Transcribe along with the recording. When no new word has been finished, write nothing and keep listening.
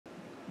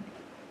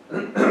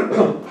This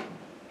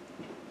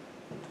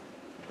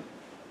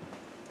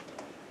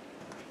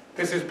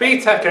is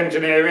BTEC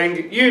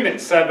Engineering,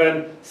 Unit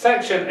 7,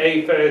 Section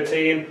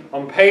A13,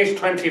 on page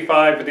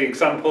 25 of the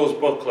examples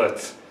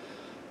booklet.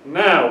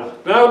 Now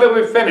that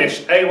we've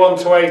finished A1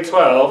 to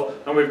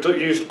A12 and we've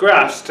used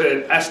graphs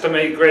to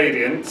estimate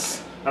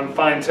gradients and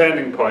find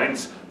turning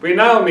points, we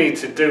now need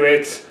to do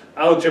it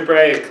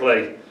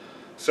algebraically.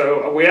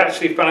 So we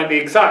actually find the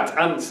exact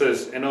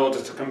answers in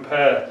order to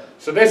compare.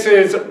 So this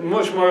is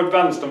much more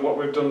advanced than what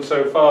we've done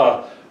so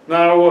far.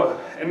 Now,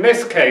 in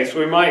this case,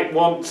 we might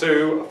want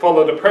to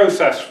follow the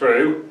process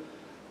through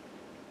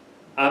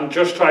and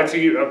just try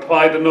to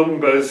apply the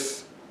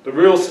numbers, the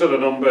rules to the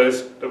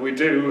numbers that we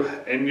do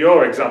in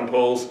your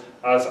examples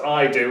as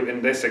I do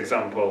in this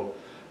example.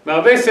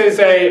 Now, this is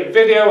a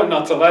video and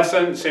not a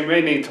lesson, so you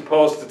may need to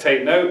pause to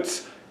take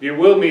notes. You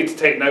will need to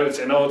take notes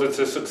in order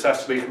to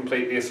successfully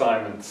complete the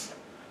assignments.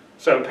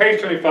 So,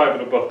 page 25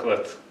 of the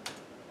booklet.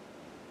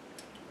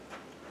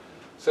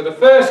 So the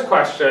first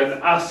question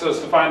asks us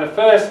to find the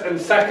first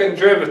and second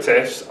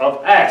derivatives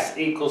of s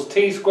equals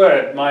t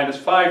squared minus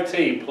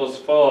 5t plus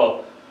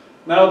 4.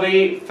 Now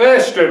the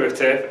first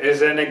derivative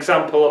is an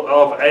example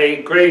of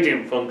a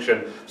gradient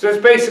function. So it's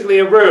basically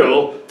a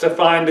rule to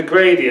find the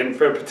gradient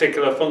for a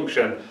particular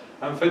function.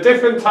 And for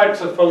different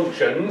types of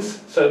functions,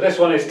 so this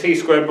one is t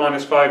squared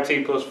minus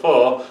 5t plus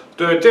 4,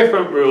 there are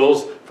different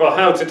rules for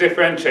how to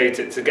differentiate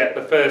it to get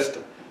the first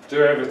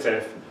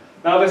derivative.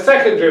 Now the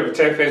second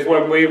derivative is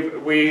when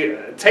we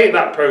take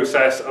that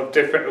process of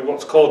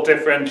what's called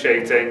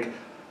differentiating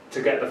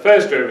to get the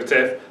first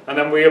derivative, and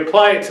then we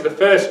apply it to the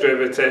first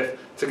derivative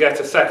to get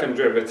a second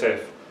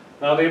derivative.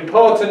 Now the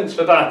importance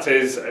for that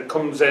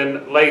comes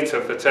in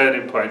later for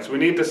turning points. We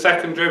need the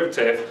second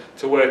derivative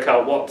to work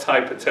out what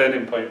type of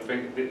turning point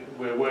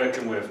we're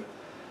working with.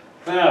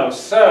 Now,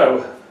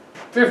 so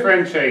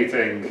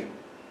differentiating.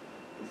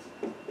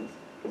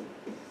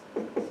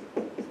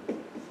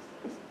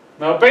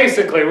 Now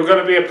basically we're going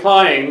to be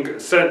applying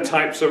certain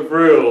types of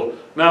rule.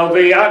 Now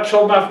the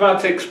actual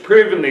mathematics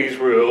proving these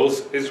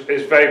rules is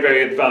very,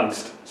 very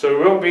advanced. So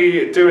we won't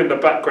be doing the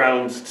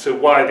backgrounds to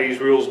why these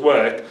rules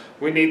work.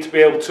 We need to be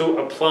able to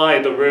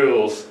apply the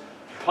rules.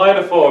 Apply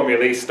the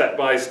formulae step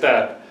by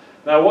step.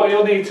 Now what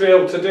you'll need to be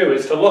able to do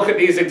is to look at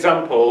these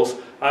examples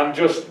and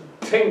just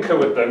tinker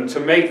with them to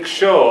make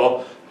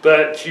sure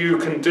that you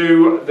can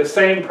do the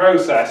same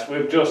process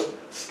with just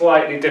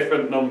slightly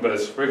different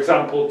numbers. For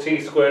example,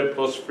 t squared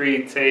plus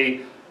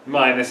 3t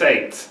minus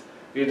 8.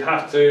 You'd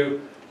have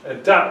to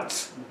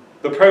adapt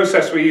the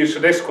process we use for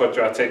this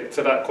quadratic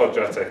to that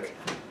quadratic.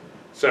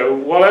 So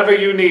whatever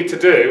you need to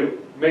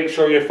do, make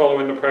sure you're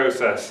following the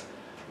process.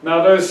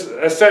 Now there's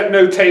a certain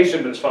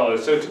notation that's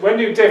followed. So when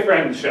you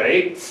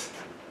differentiate,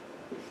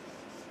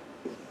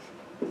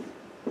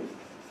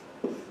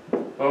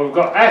 well, we've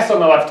got s on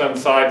the left hand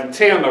side and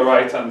t on the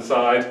right hand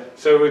side,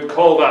 so we'd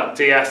call that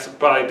ds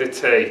by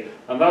dt.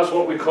 And that's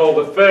what we call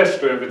the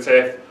first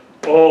derivative,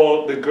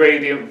 or the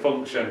gradient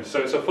function. So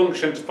it's a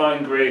function to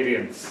find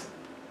gradients.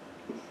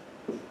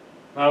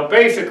 Now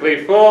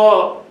basically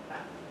for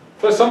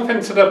something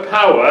to the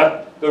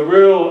power, the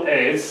rule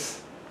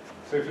is,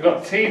 so if you've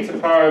got t to the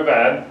power of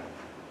n,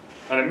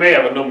 and it may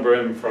have a number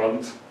in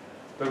front,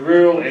 the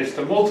rule is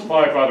to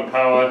multiply by the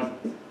power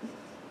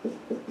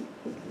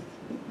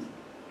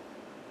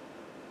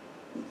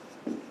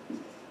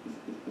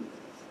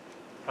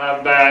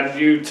and then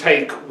you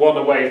take one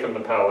away from the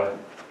power.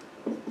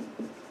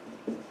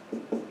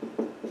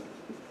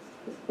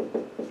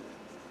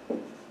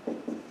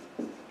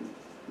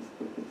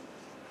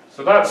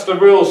 So that's the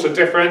rules for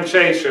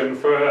differentiation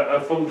for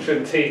a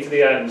function t to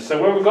the n.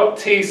 So when we've got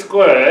t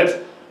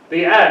squared,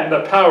 the n,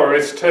 the power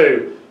is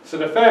 2. So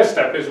the first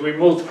step is we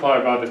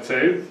multiply by the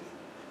 2.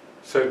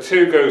 So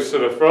 2 goes to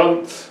the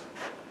front,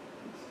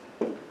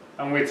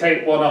 and we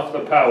take 1 off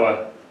the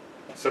power.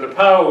 So the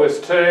power was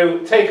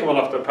 2, taking 1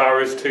 off the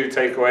power is 2,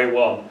 take away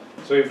 1.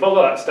 So we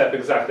follow that step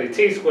exactly.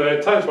 T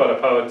squared times by the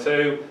power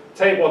 2,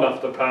 take 1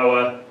 off the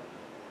power,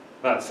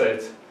 that's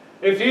it.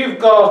 If you've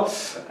got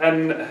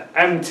an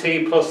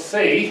mt plus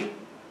c,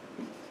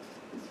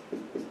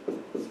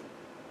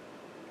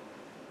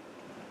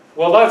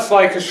 well that's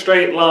like a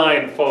straight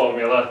line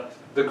formula.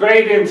 The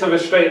gradient of a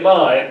straight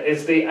line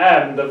is the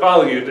m, the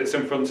value that's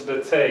in front of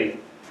the t.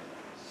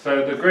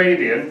 So the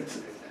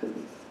gradient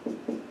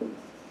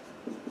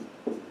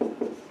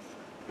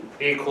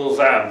equals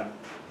m.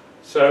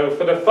 So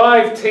for the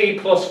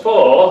 5t plus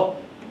 4,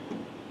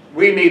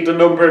 we need the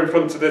number in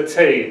front of the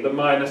t, the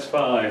minus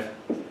 5.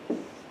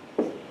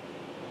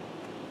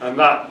 And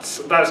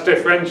that's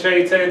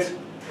differentiated.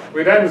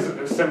 We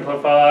then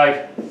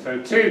simplify, so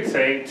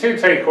 2t, 2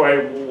 take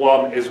away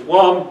 1 is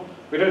 1.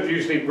 We don't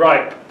usually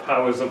write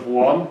powers of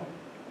 1.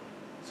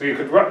 So you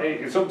could write,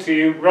 it's up to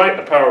you, write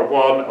the power of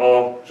 1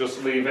 or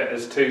just leave it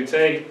as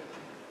 2t.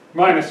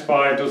 Minus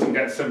 5 doesn't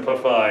get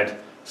simplified.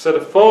 So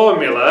the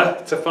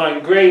formula to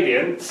find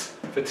gradients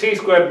for t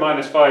squared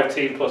minus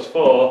 5t plus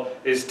 4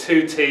 is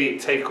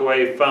 2t take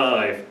away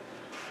 5.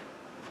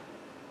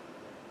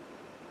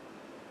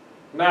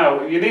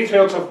 Now, you need to be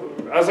able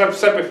to as I've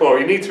said before,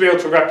 you need to be able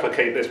to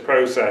replicate this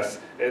process.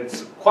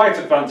 It's quite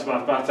advanced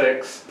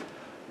mathematics,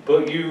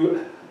 but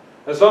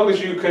as long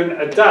as you can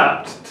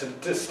adapt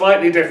to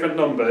slightly different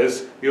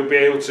numbers, you'll be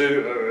able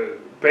to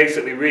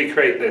basically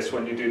recreate this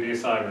when you do the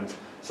assignment.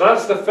 So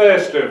that's the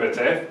first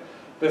derivative.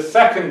 The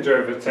second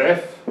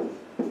derivative,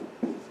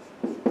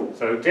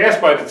 so ds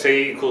by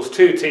dt equals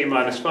 2t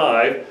minus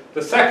 5.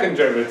 The second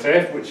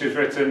derivative, which is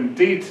written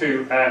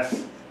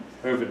d2s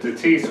over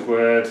dt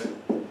squared,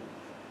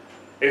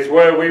 is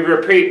where we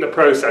repeat the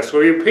process.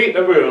 We repeat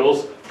the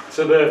rules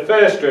to the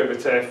first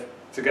derivative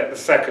to get the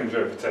second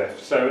derivative.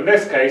 So in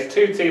this case,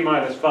 2t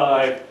minus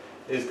 5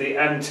 is the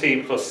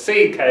mt plus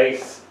c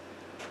case.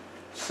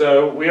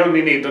 So we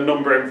only need the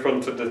number in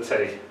front of the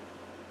t.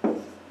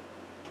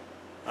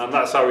 And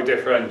that's how we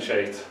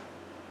differentiate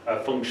a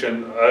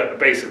function,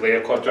 basically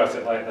a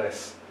quadratic like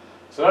this.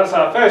 So that's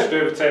our first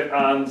derivative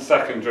and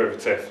second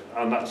derivative.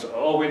 And that's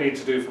all we need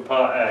to do for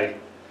part A.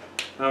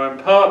 Now in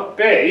part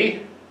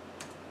B,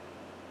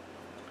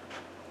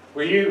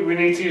 we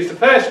need to use the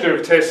first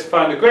derivative to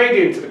find the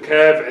gradient of the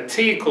curve at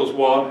t equals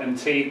 1 and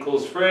t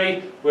equals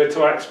 3. We're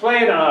to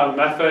explain our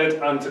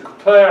method and to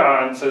compare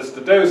our answers to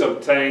those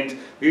obtained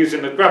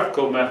using the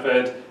graphical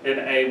method in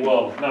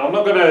A1. Now I'm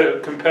not going to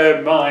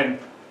compare mine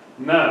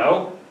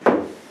now.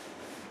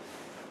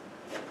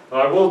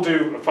 I will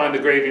find the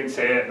gradients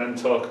here and then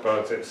talk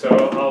about it. So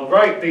I'll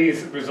write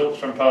these results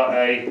from part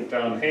A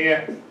down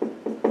here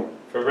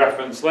for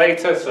reference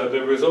later. So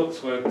the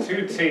results were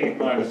 2t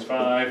minus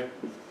 5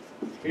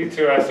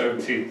 d2s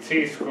over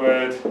t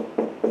squared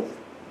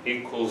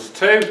equals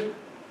 2.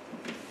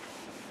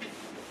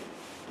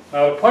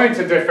 Now the point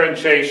of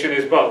differentiation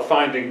is about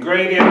finding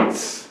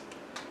gradients.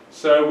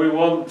 So we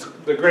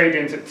want the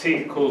gradient at t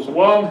equals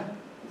 1.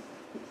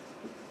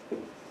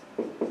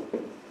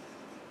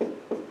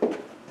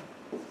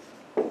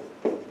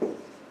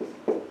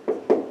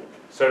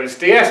 So it's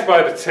ds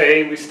by the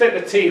t, we stick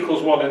the t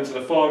equals 1 into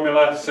the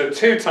formula, so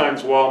 2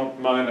 times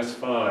 1 minus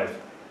 5.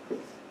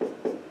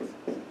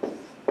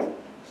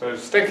 So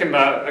sticking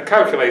that,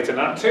 calculating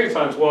that, 2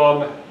 times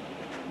 1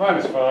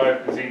 minus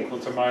 5 is equal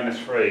to minus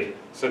 3.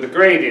 So the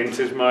gradient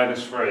is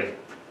minus 3.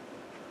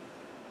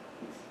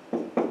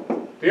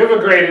 The other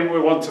gradient we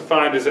want to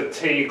find is at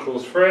t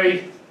equals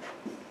 3.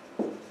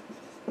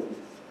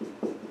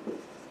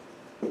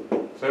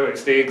 So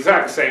it's the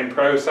exact same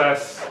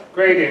process.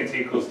 Gradient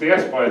equals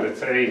ds by the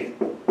t.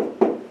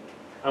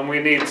 And we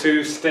need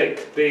to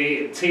stick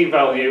the t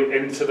value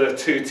into the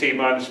 2t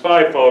minus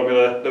 5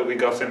 formula that we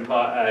got in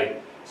part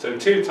A. So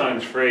 2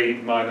 times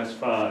 3 minus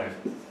 5.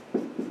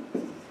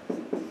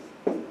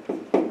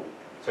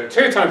 So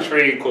 2 times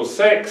 3 equals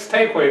 6.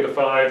 Take away the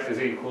 5 is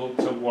equal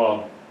to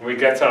 1. We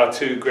get our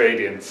two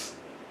gradients.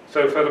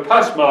 So for the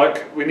pass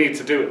mark, we need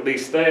to do at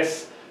least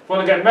this. If we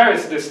want to get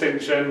merits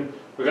distinction,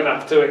 we're going to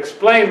have to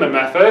explain the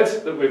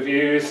method that we've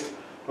used.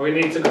 And we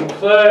need to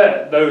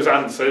compare those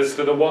answers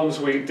to the ones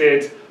we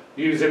did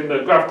using the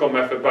graphical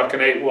method back in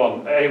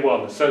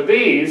A1. So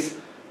these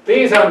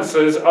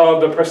answers are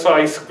the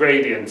precise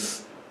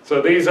gradients.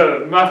 So these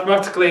are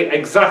mathematically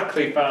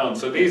exactly found.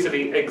 So these are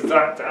the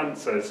exact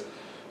answers.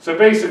 So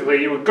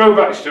basically you would go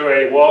back to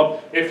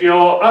A1. If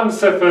your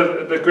answer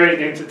for the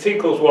gradient at t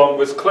equals 1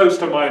 was close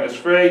to minus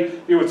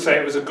 3, you would say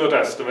it was a good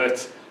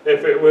estimate.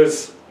 If it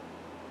was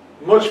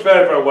much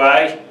further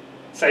away,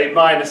 say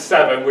minus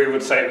 7, we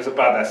would say it was a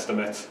bad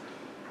estimate.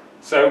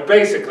 So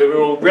basically we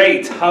will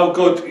rate how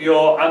good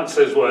your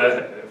answers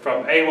were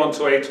from A1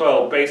 to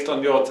A12 based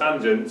on your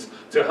tangents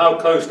to how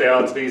close they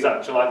are to these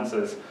actual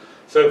answers.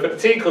 So for the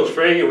t equals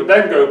 3, you would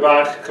then go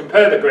back,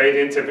 compare the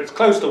gradient. If it's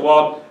close to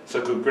 1, it's a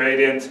good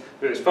gradient.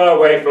 If it's far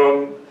away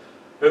from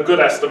a good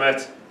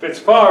estimate, if it's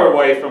far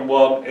away from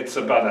 1, it's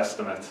a bad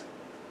estimate.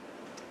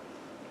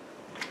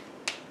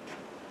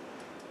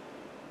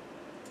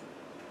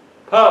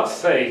 Part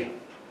C.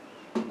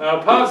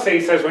 Now part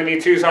C says we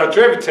need to use our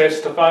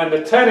derivatives to find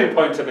the turning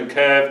point of the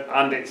curve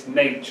and its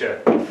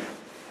nature.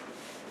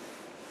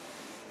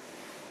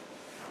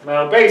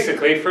 Now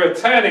basically for a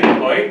turning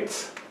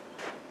point,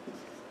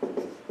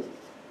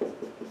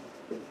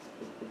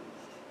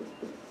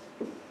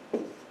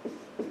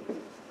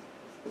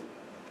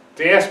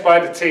 ds by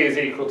the t is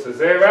equal to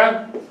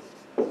 0.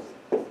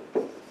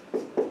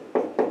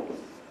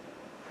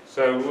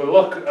 So we'll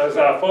look as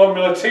our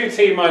formula,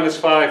 2t minus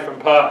 5 from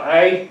part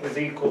A is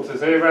equal to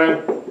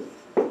 0.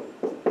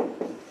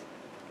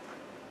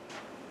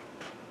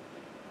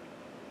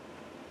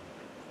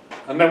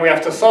 And then we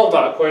have to solve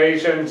that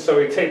equation, so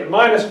we take the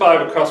minus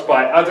 5 across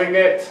by adding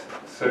it.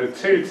 So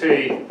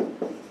 2t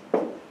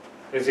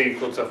is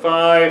equal to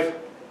 5.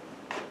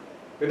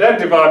 We then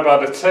divide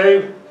by the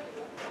 2.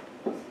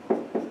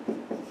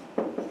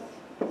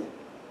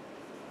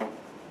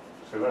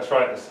 So let's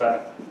write the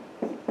step.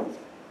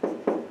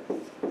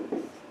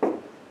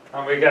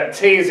 And we get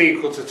t is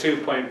equal to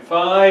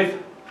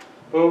 2.5.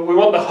 But we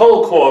want the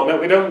whole coordinate,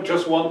 we don't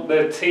just want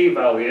the t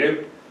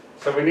value.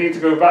 So we need to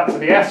go back to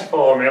the s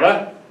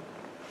formula.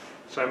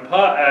 So in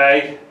part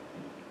A,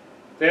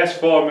 the S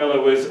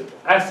formula was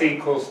S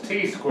equals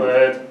t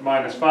squared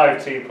minus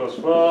 5t plus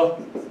 4.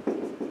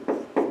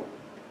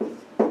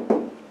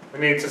 We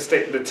need to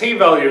stick the t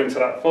value into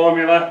that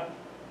formula.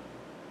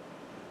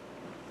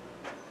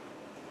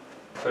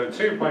 So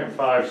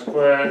 2.5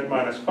 squared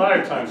minus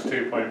 5 times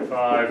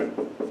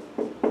 2.5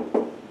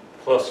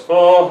 plus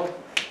 4.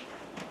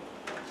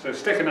 So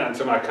sticking that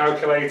into my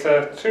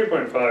calculator,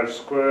 2.5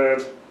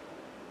 squared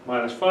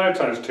minus 5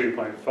 times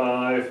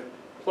 2.5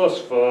 plus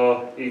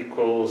 4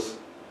 equals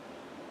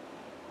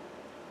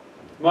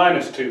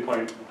minus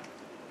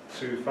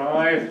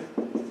 2.25.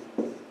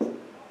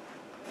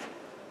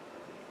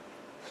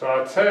 So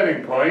our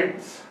turning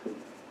point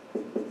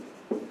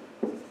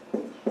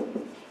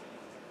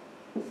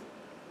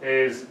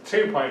is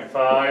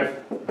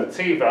 2.5, the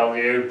t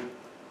value,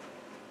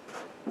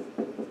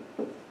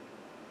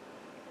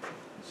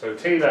 so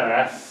t then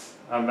s,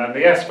 and then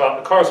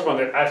the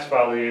corresponding s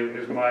value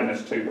is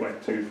minus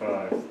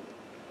 2.25.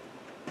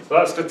 So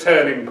that's the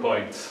turning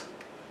point.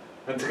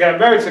 And to get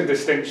merit and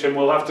distinction,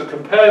 we'll have to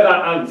compare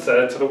that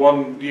answer to the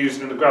one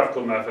used in the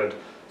graphical method.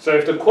 So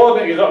if the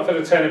coordinate you got for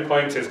the turning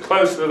point is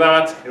close to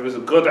that, it was a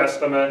good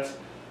estimate.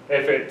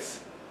 If it's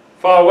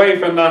far away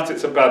from that,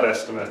 it's a bad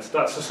estimate.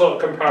 That's the sort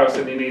of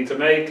comparison you need to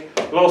make.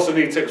 You'll also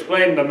need to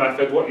explain the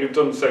method, what you've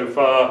done so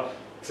far,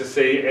 to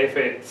see if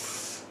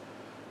it's...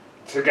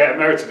 To get a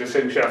merit and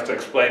distinction, you have to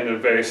explain the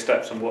various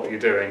steps and what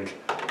you're doing.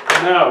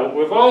 Now,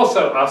 we've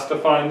also asked to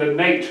find the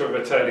nature of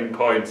a turning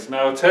point.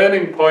 Now, a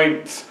turning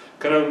point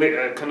can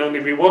only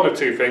be one of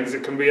two things.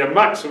 It can be a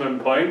maximum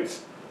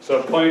point,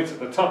 so a point at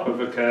the top of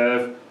a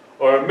curve,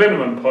 or a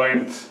minimum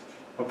point,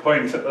 a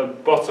point at the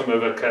bottom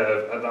of a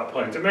curve at that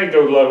point. It may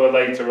go lower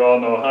later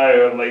on or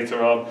higher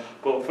later on,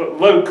 but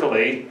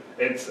locally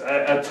it's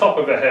a top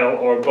of a hill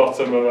or a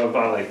bottom of a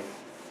valley.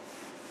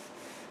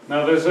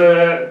 Now there's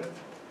a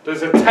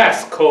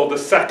test called the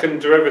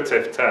second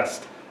derivative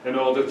test in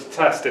order to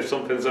test if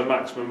something's a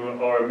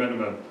maximum or a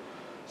minimum.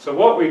 So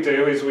what we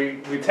do is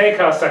we take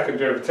our second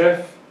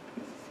derivative,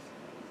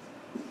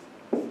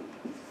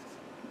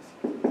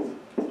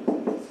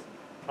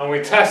 and we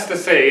test to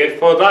see if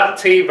for that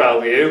t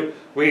value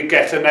we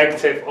get a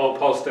negative or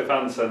positive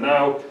answer.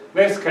 Now, in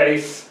this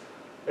case,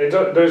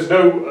 there's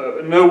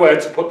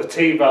nowhere to put the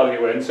t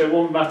value in, so it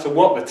won't matter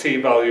what the t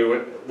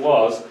value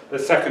was, the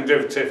second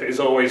derivative is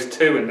always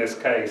 2 in this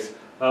case.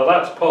 Now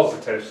that's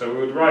positive, so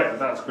we would write that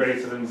that's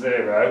greater than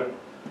 0.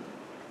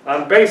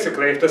 And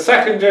basically, if the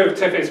second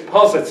derivative is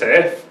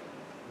positive,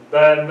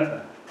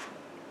 then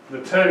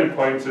the turning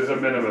point is a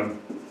minimum.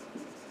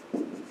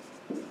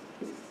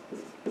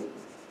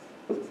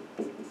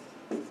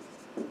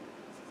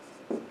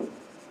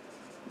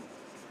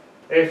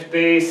 If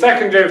the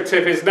second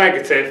derivative is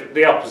negative,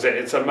 the opposite,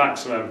 it's a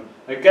maximum.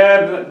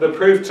 Again, the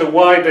proof to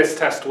why this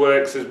test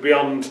works is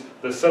beyond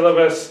the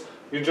syllabus.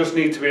 You just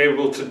need to be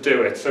able to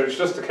do it. So it's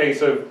just a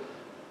case of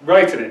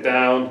writing it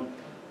down,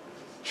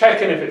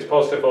 checking if it's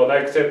positive or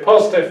negative.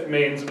 Positive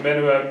means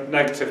minimum,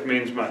 negative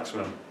means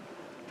maximum.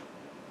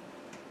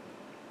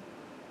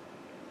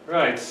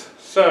 Right,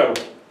 so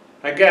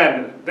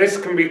again, this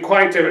can be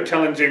quite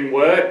challenging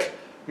work.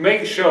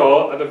 Make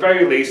sure, at the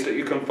very least, that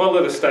you can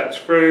follow the steps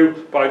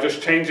through by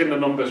just changing the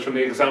numbers from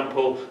the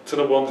example to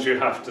the ones you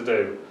have to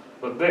do.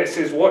 But this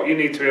is what you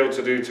need to be able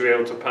to do to be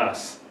able to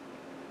pass.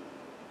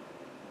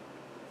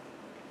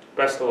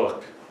 Best of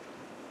luck.